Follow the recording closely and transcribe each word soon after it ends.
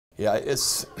Yeah,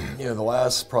 it's, the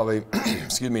last probably,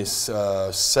 excuse me,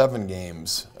 7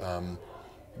 games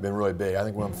been really big. I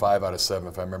think we won 5 out of 7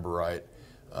 if I remember right.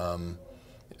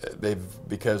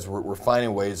 Because we're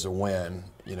finding ways to win,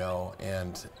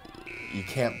 and you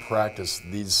can't practice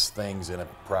these things in a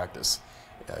practice.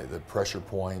 The pressure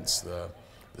points, the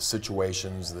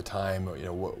situations, the time,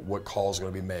 what call is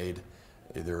going to be made,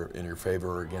 either in your favor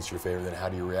or against your favor, then how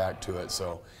do you react to it?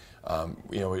 So,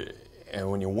 and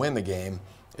when you win the game,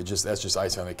 that's just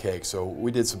icing on the cake. So we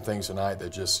did some things tonight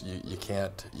that just you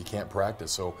can't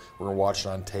practice. So we're gonna watch it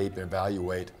on tape and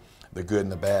evaluate the good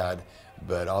and the bad.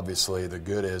 But obviously the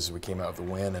good is we came out with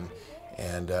a win,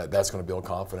 and that's going to build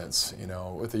confidence.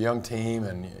 With a young team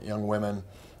and young women,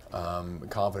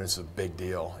 confidence is a big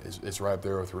deal. It's right up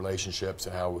there with relationships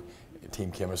and how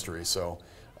team chemistry. So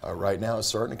right now it's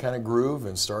starting to kind of groove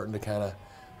and starting to kind of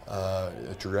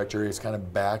the trajectory is kind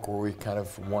of back where we kind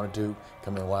of wanted to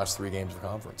come in the last 3 games of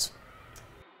conference.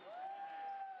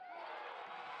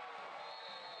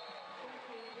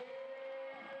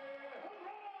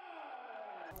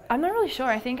 I'm not really sure.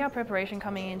 I think our preparation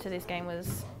coming into this game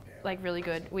was really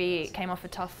good. We came off a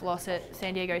tough loss at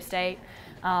San Diego State,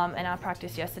 and our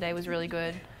practice yesterday was really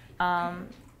good.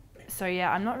 So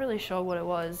yeah, I'm not really sure what it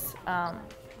was,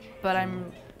 but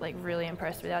I'm really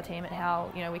impressed with our team and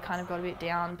how we kind of got a bit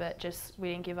down, but we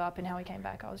didn't give up, and how we came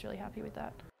back. I was really happy with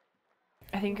that.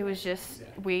 I think it was just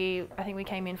I think we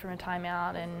came in from a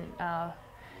timeout, and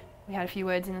we had a few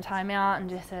words in the timeout and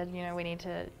just said we need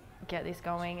to get this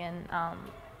going, and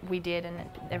we did, and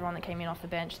everyone that came in off the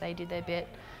bench, they did their bit,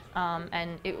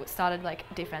 and it started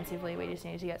defensively. We just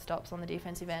needed to get stops on the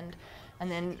defensive end, and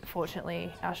then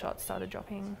fortunately our shots started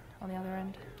dropping on the other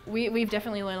end. We've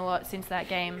definitely learned a lot since that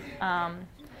game,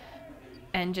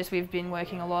 and we've been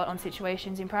working a lot on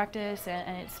situations in practice,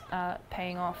 and it's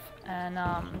paying off. And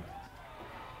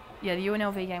yeah, the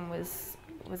UNLV game was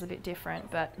a bit different,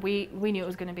 but we knew it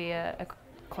was going to be a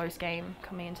close game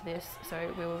coming into this, so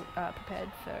we were prepared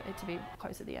for it to be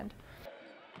close at the end.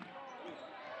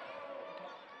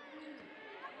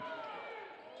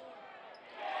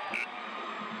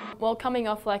 Well, coming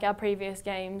off our previous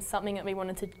games, something that we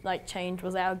wanted to change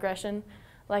was our aggression.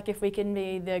 If we can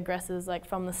be the aggressors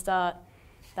from the start,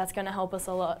 that's going to help us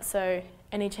a lot. So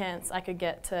any chance I could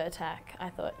get to attack, I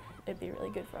thought it'd be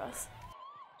really good for us.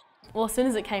 Well, as soon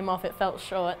as it came off, it felt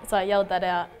short, so I yelled that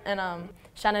out, and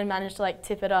Shannon managed to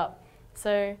tip it up.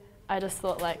 So I just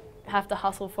thought have to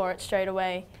hustle for it straight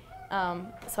away.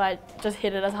 So I just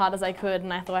hit it as hard as I could,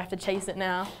 and I thought I have to chase it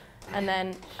now. And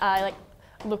then I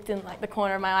looked in the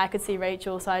corner of my eye, I could see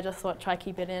Rachel, so I just thought try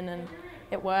keep it in, and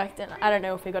it worked. And I don't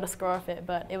know if we got a score off it,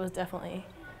 but it was definitely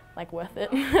worth it.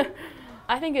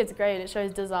 I think it's great. It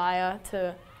shows desire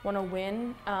to want to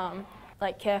win.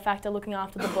 Care factor, looking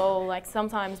after the ball.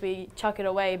 Sometimes we chuck it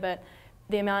away, but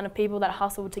the amount of people that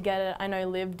hustled to get it, I know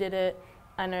Liv did it,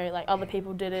 I know other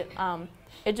people did it.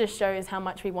 It just shows how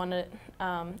much we want it.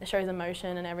 It shows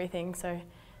emotion and everything, so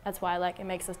that's why it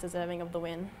makes us deserving of the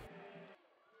win.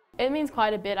 It means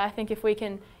quite a bit. I think if we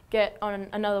can get on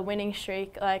another winning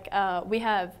streak, we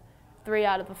have 3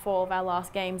 out of the 4 of our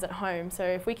last games at home. So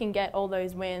if we can get all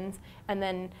those wins and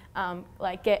then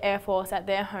get Air Force at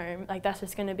their home, that's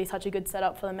just going to be such a good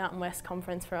setup for the Mountain West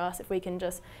Conference for us. If we can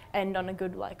just end on a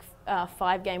good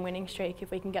 5-game winning streak, if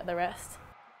we can get the rest.